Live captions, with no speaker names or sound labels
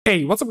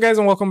Hey, what's up guys,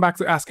 and welcome back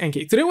to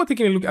askNK. Today we're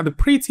taking a look at the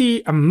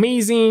pretty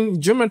amazing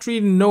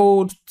geometry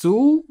node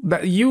tool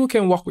that you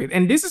can work with.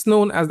 And this is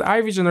known as the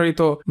IV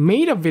generator,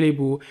 made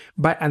available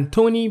by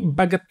Anthony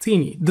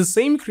Bagatini, the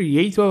same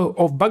creator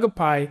of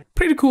BurgerPie.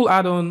 Pretty cool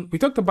add-on. We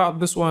talked about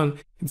this one.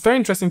 It's very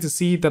interesting to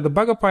see that the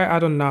BurgerPie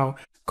add-on now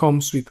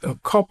comes with a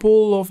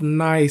couple of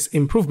nice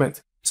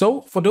improvements.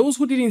 So for those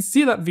who didn't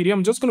see that video,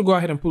 I'm just going to go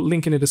ahead and put a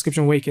link in the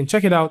description where you can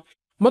check it out.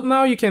 But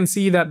now you can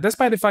see that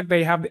despite the fact that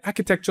you have the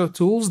architecture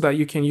tools that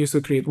you can use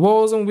to create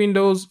walls and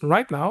windows,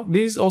 right now,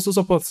 this also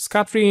supports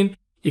scattering,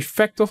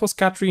 effector for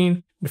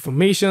scattering,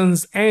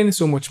 deformations, and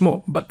so much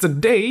more. But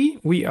today,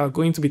 we are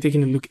going to be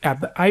taking a look at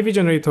the IV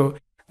generator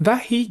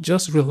that he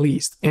just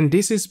released. And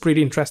this is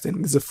pretty interesting.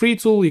 It's a free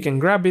tool. You can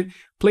grab it,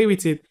 play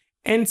with it,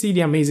 and see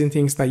the amazing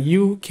things that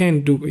you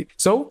can do with it.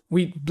 So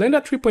with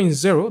Blender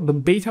 3.0, the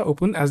beta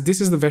open, as this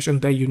is the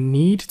version that you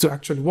need to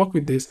actually work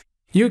with this,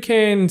 you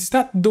can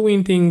start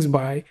doing things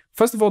by,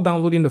 first of all,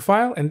 downloading the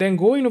file and then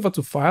going over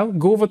to File,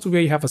 go over to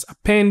where you have as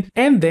Append,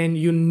 and then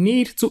you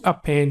need to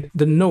append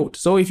the node.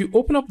 So if you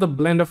open up the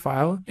Blender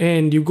file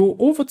and you go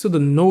over to the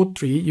node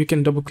tree, you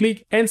can double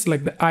click and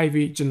select the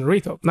IV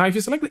generator. Now, if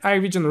you select the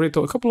IV generator,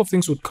 a couple of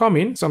things would come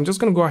in. So I'm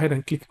just going to go ahead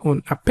and click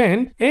on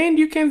Append and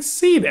you can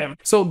see them.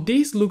 So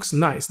this looks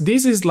nice.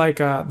 This is like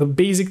the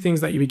basic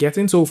things that you'll be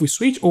getting. So if we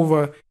switch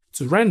over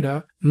to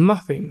render,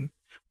 nothing.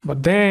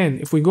 But then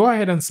if we go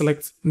ahead and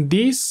select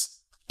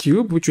this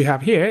cube, which we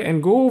have here,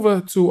 and go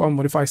over to our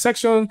modify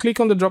section, click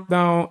on the drop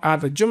down,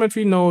 add the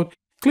geometry node,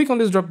 click on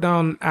this drop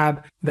down,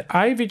 add the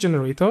IV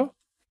generator,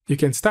 you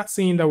can start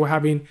seeing that we're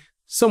having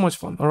so much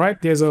fun. All right,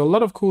 there's a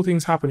lot of cool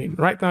things happening.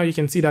 Right now, you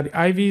can see that the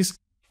IVs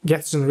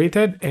gets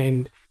generated,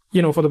 and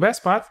for the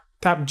best part,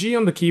 tap G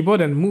on the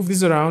keyboard and move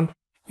this around,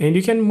 and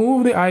you can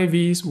move the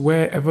IVs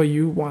wherever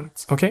you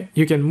want. Okay,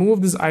 you can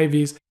move these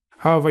IVs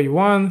however you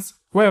want,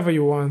 wherever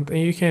you want, and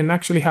you can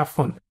actually have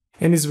fun.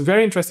 And it's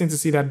very interesting to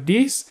see that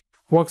this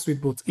works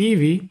with both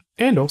EV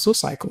and also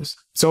cycles.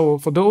 So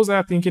for those that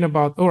are thinking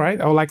about, all right,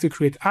 I would like to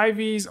create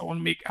IVs, I want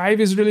to make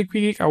IVs really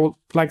quick, I would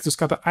like to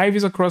scatter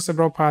IVs across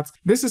several parts.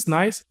 This is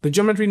nice. The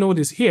geometry node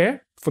is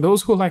here. For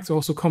those who like to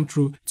also come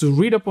through to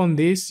read up on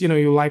this,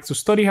 you like to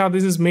study how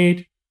this is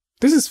made.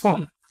 This is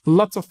fun,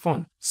 lots of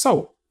fun.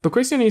 So the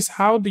question is,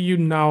 how do you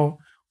now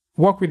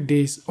work with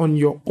this on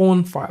your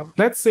own file?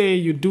 Let's say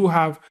you do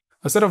have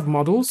a set of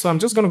models. So I'm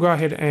just going to go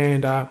ahead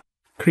and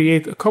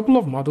create a couple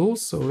of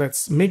models. So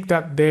let's make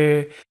that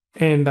there.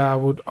 And I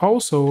would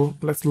also,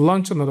 let's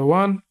launch another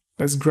one.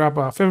 Let's grab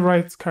our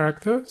favorite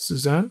character,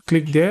 Suzanne.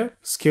 Click there,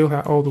 scale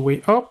her all the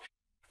way up.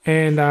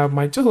 And I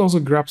might just also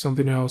grab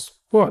something else.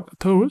 What?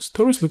 Taurus?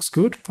 Taurus looks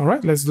good. All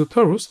right, let's do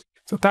Taurus.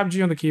 So tap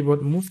G on the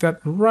keyboard, move that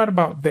right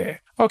about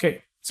there.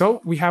 Okay, so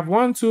we have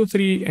 1, 2,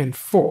 3, and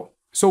 4.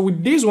 So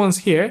with these ones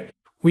here,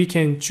 we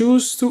can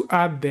choose to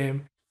add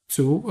them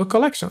to a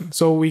collection.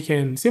 So we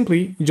can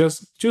simply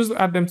just choose to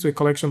add them to a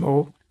collection,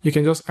 or you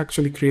can just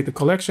actually create a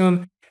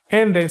collection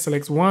and then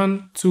select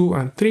 1, 2,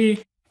 and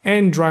 3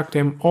 and drag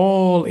them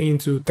all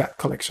into that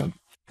collection.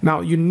 Now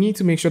you need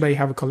to make sure that you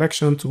have a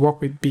collection to work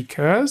with,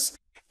 because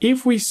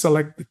if we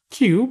select the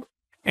cube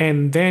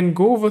and then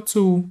go over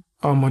to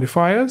our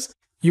modifiers,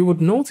 you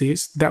would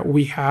notice that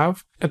we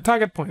have a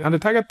target point, and the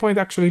target point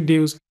actually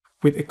deals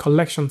with a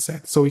collection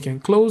set. So we can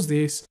close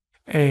this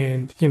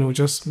and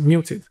just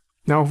mute it.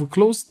 Now, if we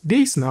close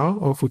this now,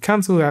 or if we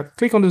cancel that,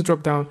 click on this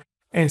drop down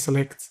and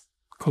select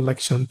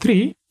collection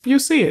 3, you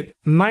see it.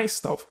 Nice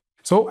stuff.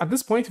 So at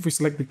this point, if we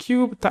select the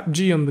cube, tap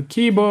G on the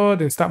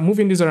keyboard and start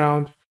moving this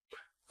around,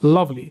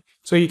 lovely.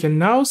 So you can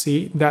now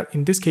see that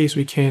in this case,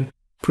 we can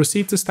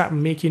proceed to start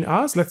making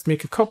ours. Let's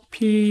make a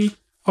copy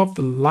of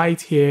the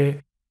light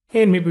here.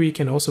 And maybe we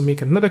can also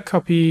make another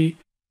copy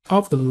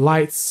of the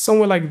light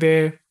somewhere like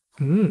there.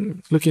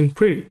 Looking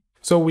pretty.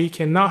 So we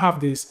can now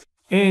have this.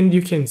 And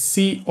you can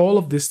see all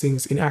of these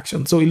things in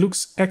action. So it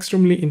looks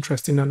extremely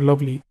interesting and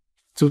lovely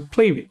to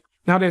play with.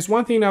 Now, there's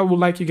one thing I would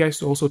like you guys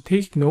to also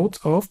take note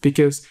of,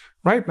 because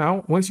right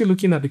now, once you're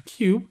looking at the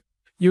cube,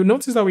 you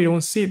notice that we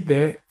don't see it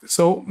there.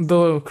 So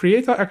the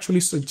creator actually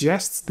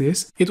suggests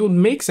this. It would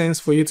make sense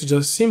for you to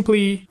just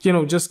simply,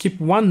 just keep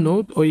one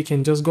node, or you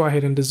can just go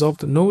ahead and dissolve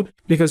the node,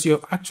 because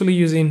you're actually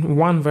using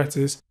one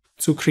vertex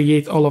to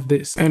create all of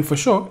this. And for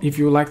sure, if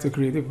you would like to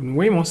create even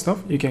way more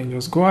stuff, you can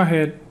just go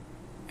ahead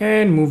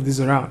and move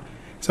this around.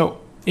 So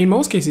in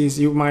most cases,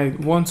 you might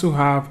want to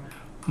have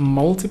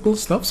multiple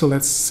stuff. So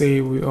let's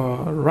say we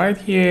are right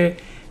here,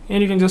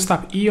 and you can just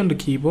tap E on the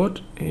keyboard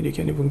and you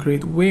can even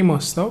create way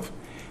more stuff.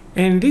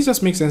 And this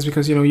just makes sense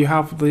because you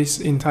have this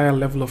entire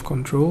level of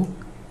control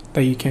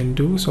that you can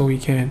do. So we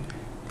can,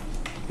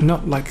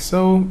 not like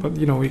so, but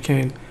we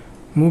can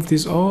move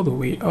this all the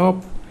way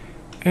up,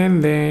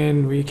 and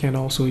then we can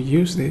also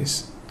use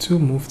this to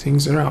move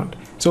things around.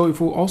 So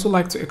if we also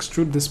like to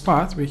extrude this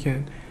part, we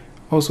can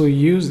also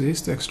use this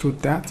to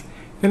extrude that.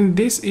 And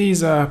this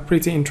is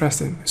pretty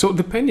interesting. So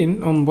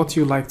depending on what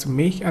you like to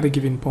make at a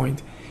given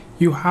point,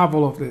 you have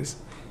all of this.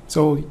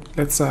 So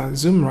let's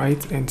zoom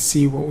right and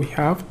see what we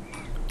have.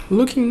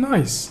 Looking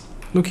nice.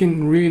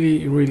 looking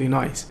really, really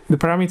nice. The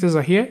parameters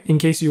are here in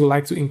case you would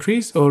like to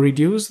increase or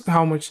reduce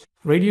how much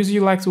radius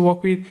you like to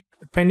work with.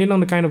 Depending on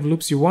the kind of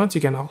loops you want,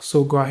 you can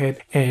also go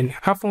ahead and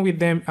have fun with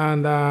them.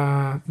 And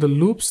the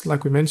loops,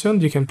 like we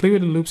mentioned, you can play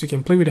with the loops, you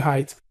can play with the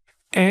height,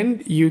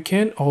 and you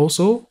can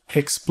also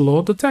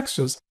explore the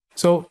textures.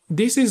 So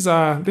this is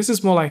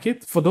more like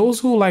it. For those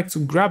who like to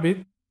grab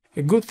it,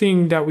 a good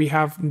thing that we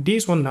have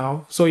this one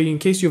now. So in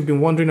case you've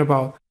been wondering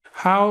about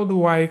how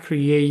do I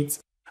create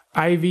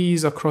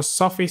IVs across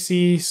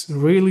surfaces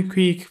really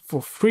quick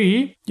for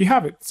free, you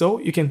have it. So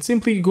you can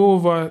simply go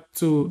over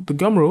to the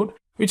Gumroad,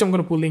 which I'm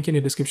going to put a link in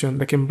the description,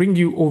 that can bring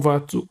you over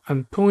to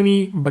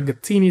Anthony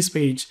Bagatini's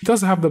page. It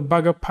does have the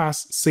Bagger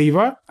Pass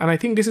Saver, and I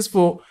think this is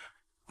for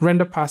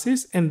render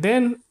passes, and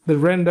then the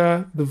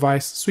render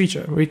device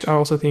switcher, which I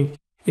also think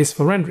is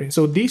for rendering.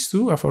 So these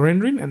two are for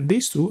rendering and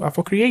these two are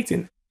for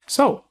creating.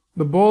 So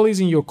the ball is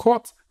in your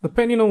court.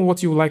 Depending on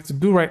what you would like to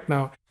do right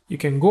now, you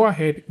can go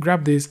ahead,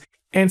 grab this,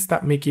 and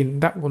start making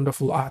that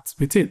wonderful art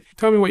with it.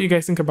 Tell me what you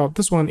guys think about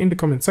this one in the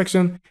comment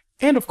section.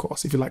 And of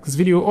course, if you like this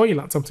video or you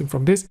learned something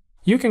from this,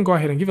 you can go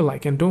ahead and give a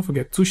like, and don't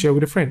forget to share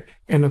with a friend.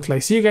 And until I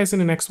see you guys in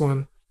the next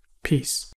one, peace.